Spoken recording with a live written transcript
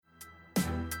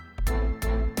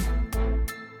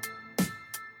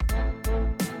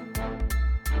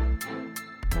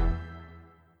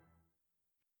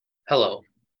Hello,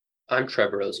 I'm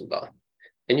Trevor Rosenbaum,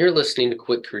 and you're listening to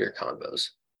Quick Career Convos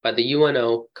by the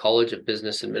UNO College of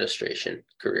Business Administration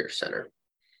Career Center.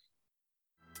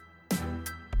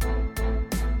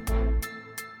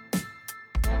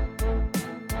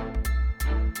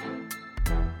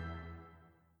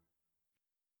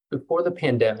 Before the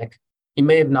pandemic, you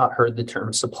may have not heard the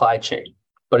term supply chain,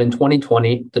 but in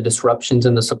 2020, the disruptions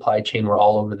in the supply chain were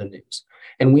all over the news,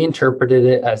 and we interpreted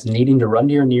it as needing to run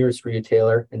to your nearest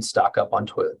retailer and stock up on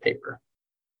toilet paper.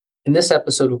 In this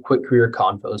episode of Quick Career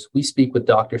Convos, we speak with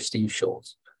Dr. Steve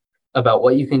Schulz about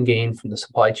what you can gain from the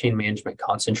supply chain management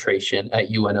concentration at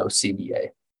UNO CBA.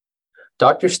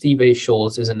 Dr. Steve A.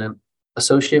 Schulz is an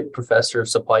associate professor of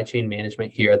supply chain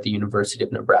management here at the University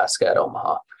of Nebraska at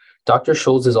Omaha. Dr.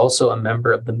 Schulz is also a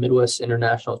member of the Midwest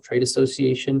International Trade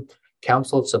Association,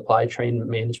 Council of Supply Chain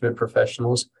Management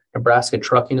Professionals, Nebraska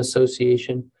Trucking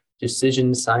Association,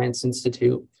 Decision Science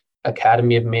Institute,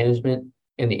 Academy of Management,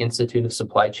 and the Institute of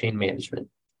Supply Chain Management.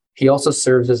 He also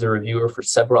serves as a reviewer for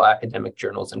several academic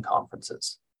journals and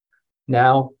conferences.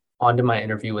 Now, on to my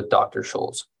interview with Dr.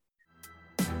 Schulz.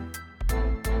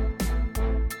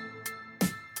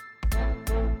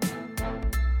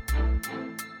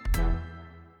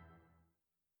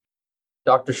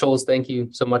 Dr. Schulz, thank you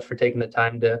so much for taking the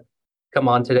time to come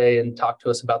on today and talk to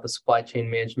us about the supply chain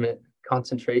management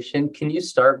concentration. Can you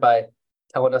start by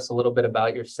telling us a little bit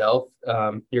about yourself,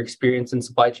 your experience in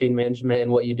supply chain management,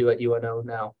 and what you do at UNO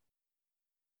now?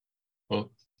 Well,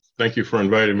 thank you for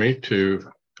inviting me to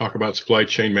talk about supply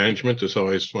chain management. It's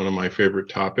always one of my favorite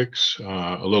topics.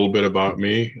 A little bit about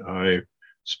me. I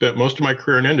spent most of my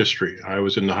career in industry. I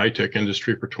was in the high-tech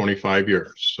industry for 25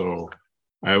 years. So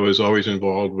I was always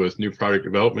involved with new product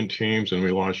development teams, and we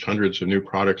launched hundreds of new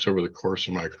products over the course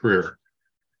of my career.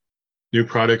 New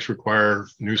products require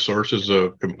new sources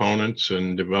of components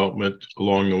and development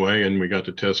along the way, and we got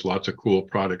to test lots of cool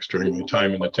products during my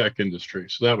time in the tech industry.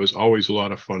 So that was always a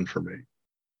lot of fun for me.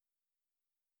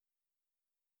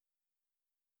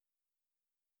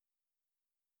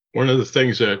 One of the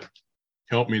things that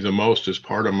helped me the most as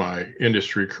part of my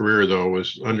industry career, though,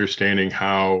 was understanding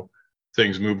how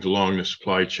things moved along the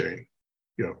supply chain.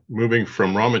 Moving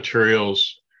from raw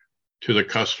materials to the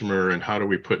customer and how do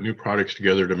we put new products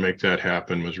together to make that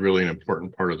happen was really an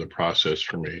important part of the process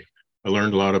for me. I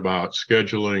learned a lot about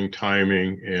scheduling,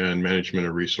 timing, and management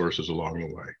of resources along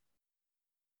the way.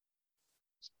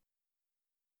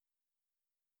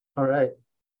 All right.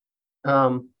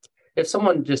 If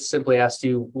someone just simply asked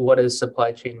you, what is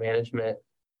supply chain management?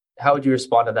 How would you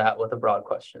respond to that with a broad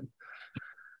question?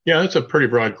 Yeah, that's a pretty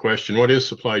broad question. What is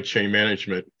supply chain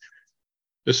management?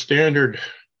 The standard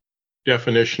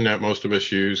definition that most of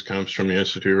us use comes from the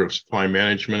Institute of Supply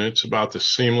Management. It's about the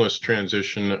seamless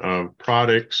transition of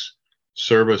products,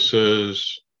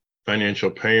 services,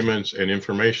 financial payments, and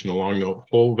information along the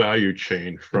whole value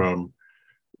chain, from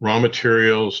raw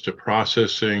materials to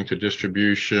processing to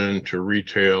distribution to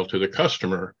retail to the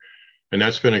customer. And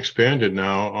that's been expanded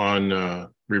now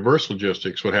on reverse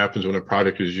logistics. What happens when a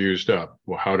product is used up?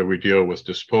 Well, how do we deal with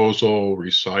disposal,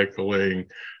 recycling,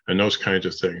 and those kinds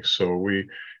of things? So we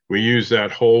use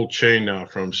that whole chain now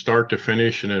from start to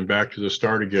finish and then back to the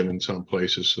start again in some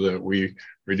places so that we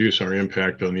reduce our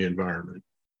impact on the environment.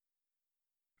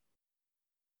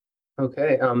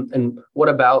 Okay. And what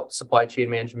about supply chain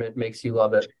management makes you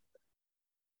love it?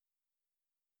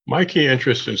 My key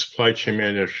interest in supply chain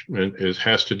management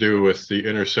has to do with the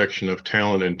intersection of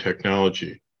talent and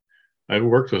technology. I've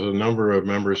worked with a number of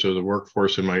members of the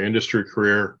workforce in my industry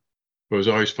career who was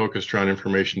always focused around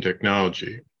information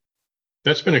technology.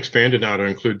 That's been expanded now to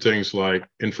include things like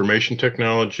information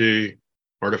technology,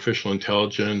 artificial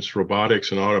intelligence,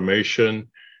 robotics and automation,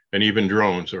 and even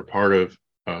drones are part of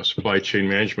supply chain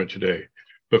management today.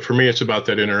 But for me, it's about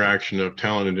that interaction of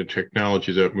talent and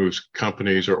technology that moves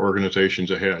companies or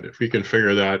organizations ahead. If we can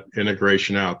figure that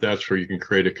integration out, that's where you can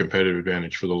create a competitive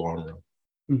advantage for the long run.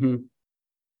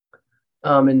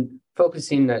 Mm-hmm. And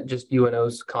focusing at just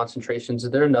UNO's concentrations,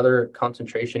 is there another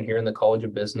concentration here in the College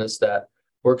of Business that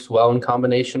works well in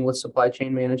combination with supply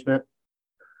chain management?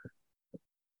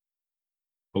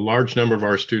 A large number of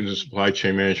our students in supply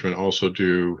chain management also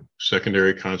do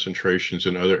secondary concentrations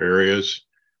in other areas.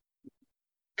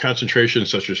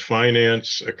 Concentrations such as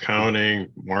finance,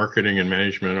 accounting, marketing, and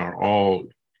management are all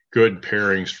good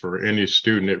pairings for any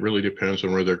student. It really depends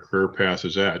on where their career path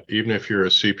is at. Even if you're a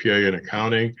CPA in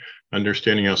accounting,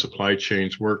 understanding how supply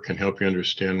chains work can help you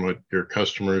understand what your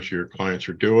customers, your clients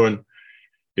are doing.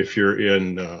 If you're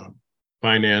in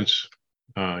finance,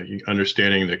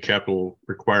 understanding the capital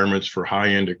requirements for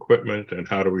high-end equipment and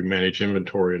how do we manage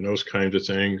inventory and those kinds of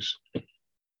things.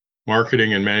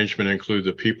 Marketing and management include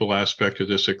the people aspect of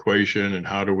this equation, and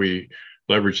how do we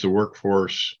leverage the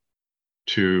workforce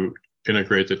to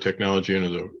integrate the technology into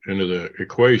the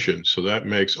equation. So that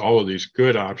makes all of these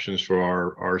good options for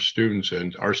our students,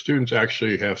 and our students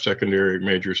actually have secondary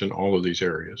majors in all of these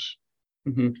areas.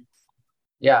 Mm-hmm.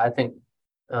 Yeah, I think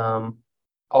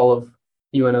all of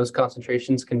UNO's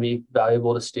concentrations can be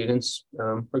valuable to students,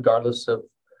 regardless of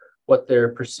what they're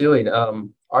pursuing.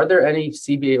 Are there any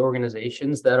CBA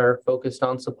organizations that are focused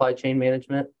on supply chain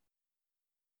management?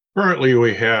 Currently,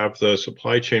 we have the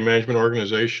Supply Chain Management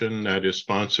Organization that is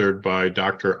sponsored by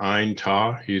Dr. Ayn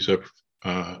Ta. He's a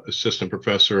assistant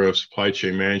professor of supply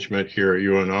chain management here at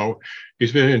UNO.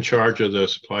 He's been in charge of the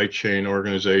supply chain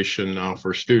organization now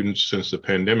for students since the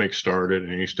pandemic started,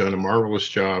 and he's done a marvelous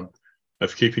job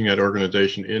of keeping that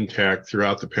organization intact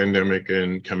throughout the pandemic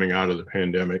and coming out of the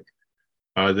pandemic.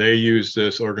 They use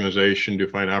this organization to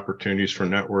find opportunities for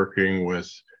networking with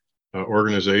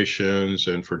organizations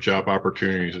and for job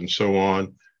opportunities and so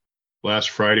on. Last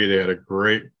Friday, they had a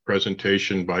great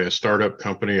presentation by a startup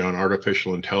company on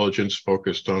artificial intelligence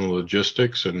focused on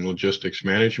logistics and logistics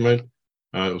management.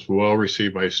 It was well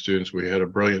received by students. We had a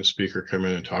brilliant speaker come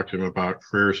in and talk to them about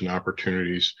careers and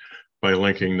opportunities by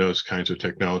linking those kinds of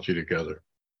technology together.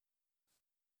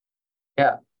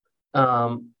 Yeah.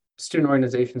 Student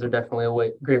organizations are definitely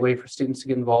a great way for students to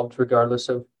get involved, regardless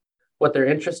of what they're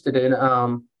interested in.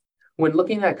 When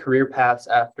looking at career paths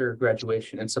after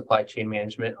graduation in supply chain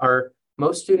management, are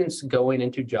most students going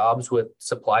into jobs with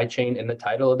supply chain in the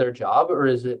title of their job, or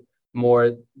is it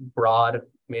more broad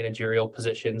managerial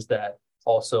positions that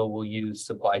also will use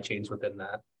supply chains within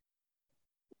that?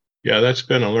 Yeah, that's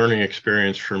been a learning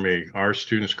experience for me. Our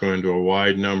students go into a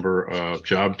wide number of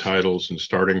job titles and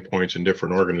starting points in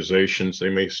different organizations. They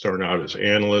may start out as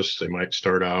analysts, they might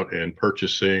start out in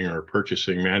purchasing or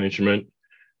purchasing management.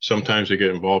 Sometimes they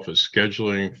get involved with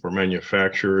scheduling for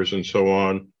manufacturers and so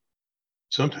on.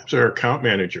 Sometimes they're account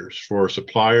managers for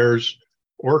suppliers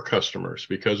or customers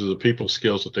because of the people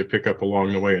skills that they pick up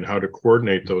along the way and how to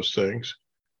coordinate those things.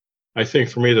 I think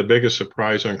for me, the biggest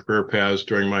surprise on career paths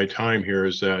during my time here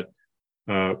is that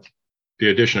the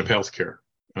addition of healthcare.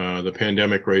 The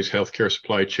pandemic raised healthcare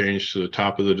supply chains to the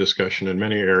top of the discussion in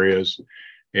many areas.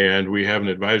 And we have an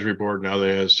advisory board now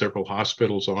that has several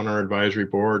hospitals on our advisory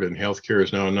board, and healthcare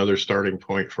is now another starting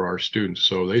point for our students.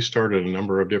 So they started a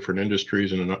number of different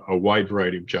industries and a wide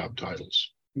variety of job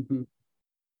titles. Mm-hmm.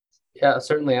 Yeah,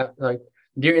 certainly. Like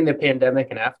during the pandemic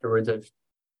and afterwards, I've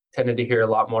tended to hear a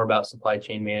lot more about supply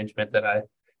chain management than I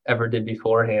ever did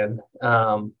beforehand.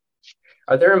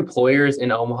 Are there employers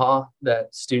in Omaha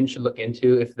that students should look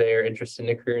into if they're interested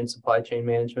in a career in supply chain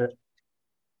management?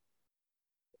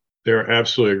 There are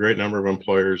absolutely a great number of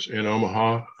employers in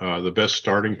Omaha. The best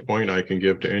starting point I can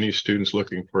give to any students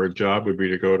looking for a job would be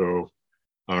to go to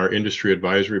our industry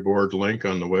advisory board link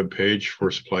on the webpage for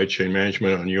supply chain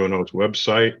management on UNO's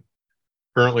website.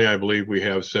 Currently, I believe we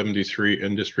have 73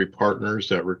 industry partners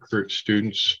that recruit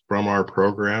students from our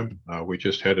program. We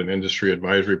just had an industry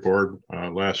advisory board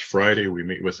last Friday. We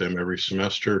meet with them every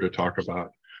semester to talk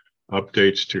about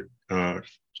updates to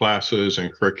classes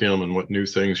and curriculum and what new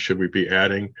things should we be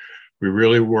adding. We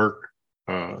really work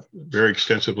very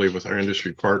extensively with our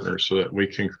industry partners so that we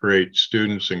can create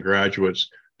students and graduates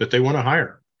that they want to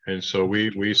hire. And so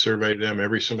we survey them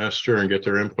every semester and get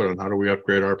their input on how do we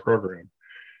upgrade our program.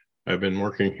 I've been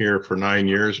working here for 9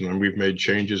 years, and we've made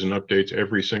changes and updates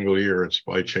every single year in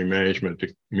supply chain management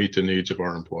to meet the needs of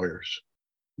our employers.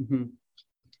 Mm-hmm.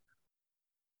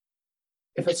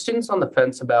 If a student's on the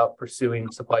fence about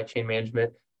pursuing supply chain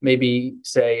management, maybe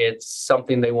say it's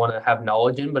something they want to have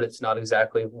knowledge in, but it's not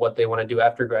exactly what they want to do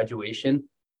after graduation,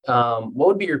 what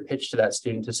would be your pitch to that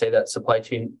student to say that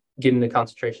getting the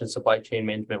concentration in supply chain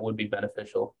management would be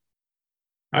beneficial?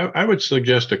 I would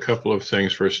suggest a couple of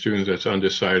things for a student that's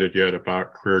undecided yet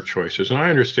about career choices. And I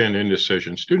understand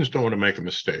indecision. Students don't want to make a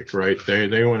mistake, right?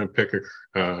 They want to pick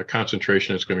a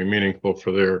concentration that's going to be meaningful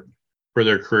for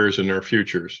their careers and their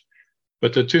futures.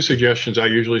 But the two suggestions I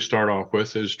usually start off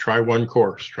with is try one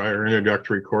course, try our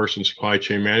introductory course in supply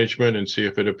chain management and see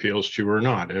if it appeals to you or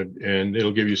not. And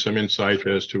it'll give you some insight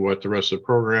as to what the rest of the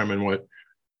program and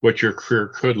what your career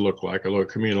could look like, although it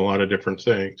can mean a lot of different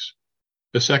things.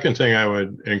 The second thing I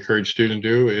would encourage students to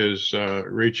do is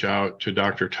reach out to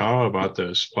Dr. Ta about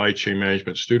the Supply Chain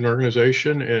Management Student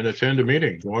Organization and attend a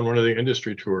meeting, go on one of the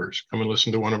industry tours, come and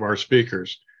listen to one of our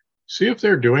speakers. See if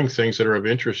they're doing things that are of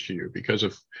interest to you, because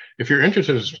if you're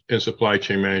interested in supply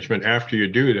chain management after you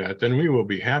do that, then we will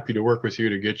be happy to work with you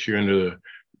to get you into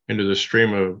the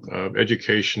stream of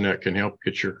education that can help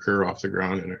get your career off the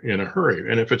ground in a hurry.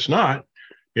 And if it's not,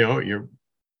 you're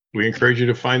we encourage you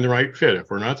to find the right fit. If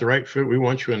we're not the right fit, we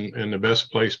want you in the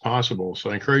best place possible. So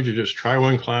I encourage you to just try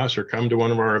one class or come to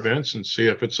one of our events and see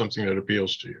if it's something that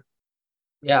appeals to you.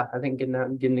 Yeah, I think getting out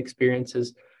and getting experience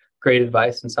is great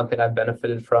advice and something I've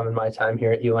benefited from in my time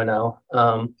here at UNO.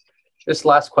 This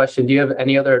last question, do you have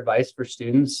any other advice for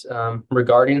students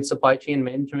regarding supply chain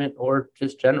management or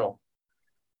just general?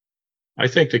 I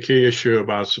think the key issue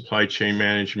about supply chain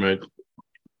management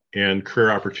and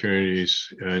career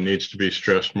opportunities needs to be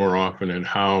stressed more often, and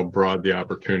how broad the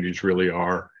opportunities really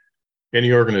are.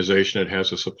 Any organization that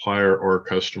has a supplier or a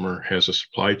customer has a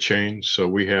supply chain. So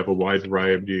we have a wide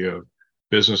variety of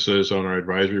businesses on our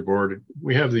advisory board.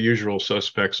 We have the usual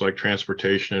suspects like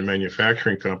transportation and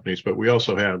manufacturing companies, but we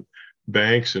also have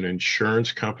banks and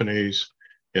insurance companies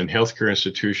and healthcare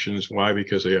institutions. Why?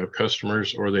 Because they have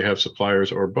customers or they have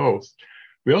suppliers or both.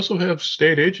 We also have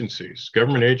state agencies,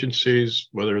 government agencies,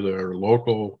 whether they're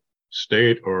local,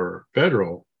 state, or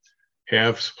federal,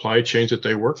 have supply chains that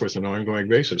they work with on an ongoing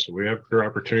basis. We have career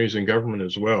opportunities in government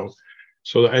as well.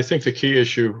 So I think the key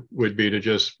issue would be to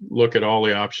just look at all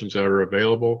the options that are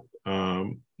available.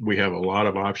 We have a lot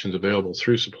of options available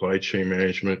through supply chain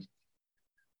management.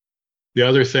 The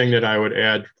other thing that I would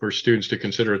add for students to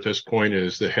consider at this point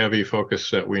is the heavy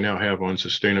focus that we now have on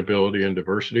sustainability and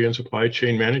diversity in supply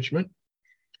chain management.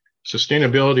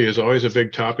 Sustainability is always a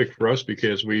big topic for us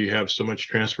because we have so much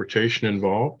transportation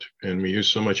involved and we use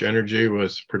so much energy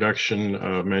with production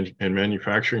and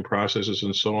manufacturing processes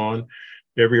and so on.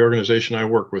 Every organization I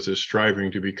work with is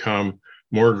striving to become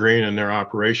more green in their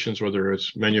operations, whether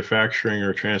it's manufacturing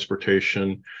or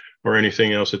transportation or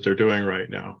anything else that they're doing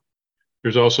right now.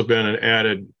 There's also been an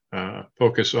added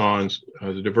focus on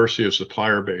the diversity of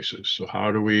supplier bases. So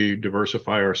how do we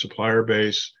diversify our supplier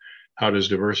base? How does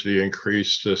diversity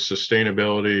increase the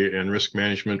sustainability and risk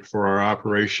management for our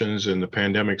operations? And the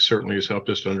pandemic certainly has helped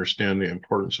us to understand the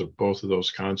importance of both of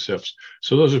those concepts.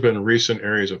 So those have been recent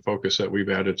areas of focus that we've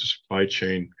added to supply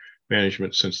chain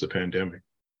management since the pandemic.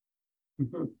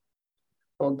 Mm-hmm.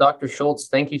 Well, Dr. Schultz,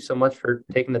 thank you so much for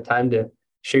taking the time to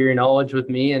share your knowledge with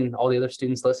me and all the other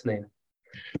students listening.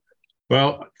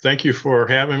 Well, thank you for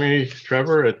having me,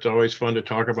 Trevor. It's always fun to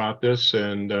talk about this,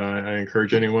 and I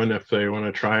encourage anyone, if they want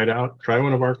to try it out, try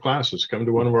one of our classes, come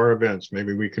to one of our events.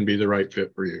 Maybe we can be the right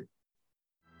fit for you.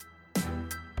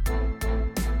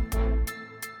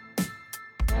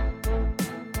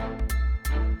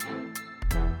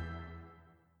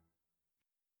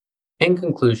 In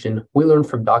conclusion, we learned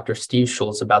from Dr. Steve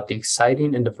Schultz about the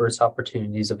exciting and diverse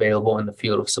opportunities available in the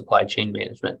field of supply chain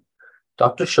management.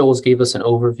 Dr. Schultz gave us an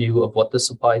overview of what the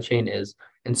supply chain is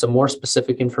and some more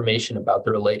specific information about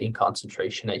the relating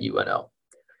concentration at UNO.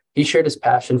 He shared his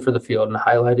passion for the field and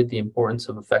highlighted the importance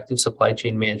of effective supply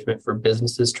chain management for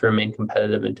businesses to remain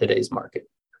competitive in today's market.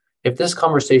 If this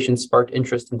conversation sparked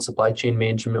interest in supply chain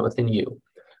management within you,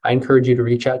 I encourage you to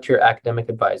reach out to your academic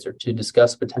advisor to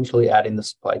discuss potentially adding the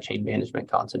supply chain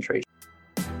management concentration.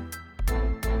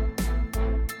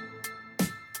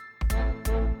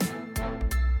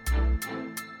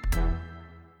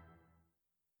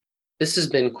 This has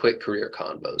been Quick Career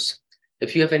Convos.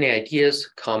 If you have any ideas,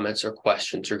 comments, or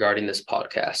questions regarding this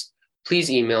podcast,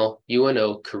 please email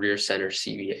UNO Career Center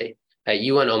CBA at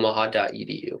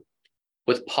unomaha.edu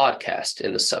with podcast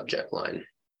in the subject line.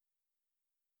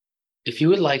 If you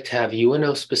would like to have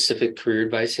UNO-specific career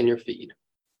advice in your feed,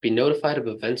 be notified of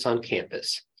events on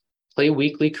campus, play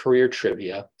weekly career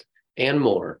trivia, and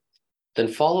more, then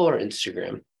follow our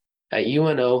Instagram at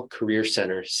UNO Career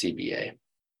Center CBA.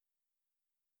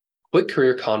 Quick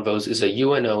Career Convos is a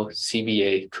UNO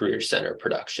CBA Career Center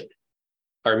production.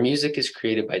 Our music is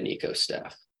created by Nico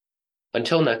staff.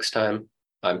 Until next time,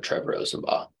 I'm Trevor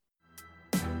Rosenbaugh.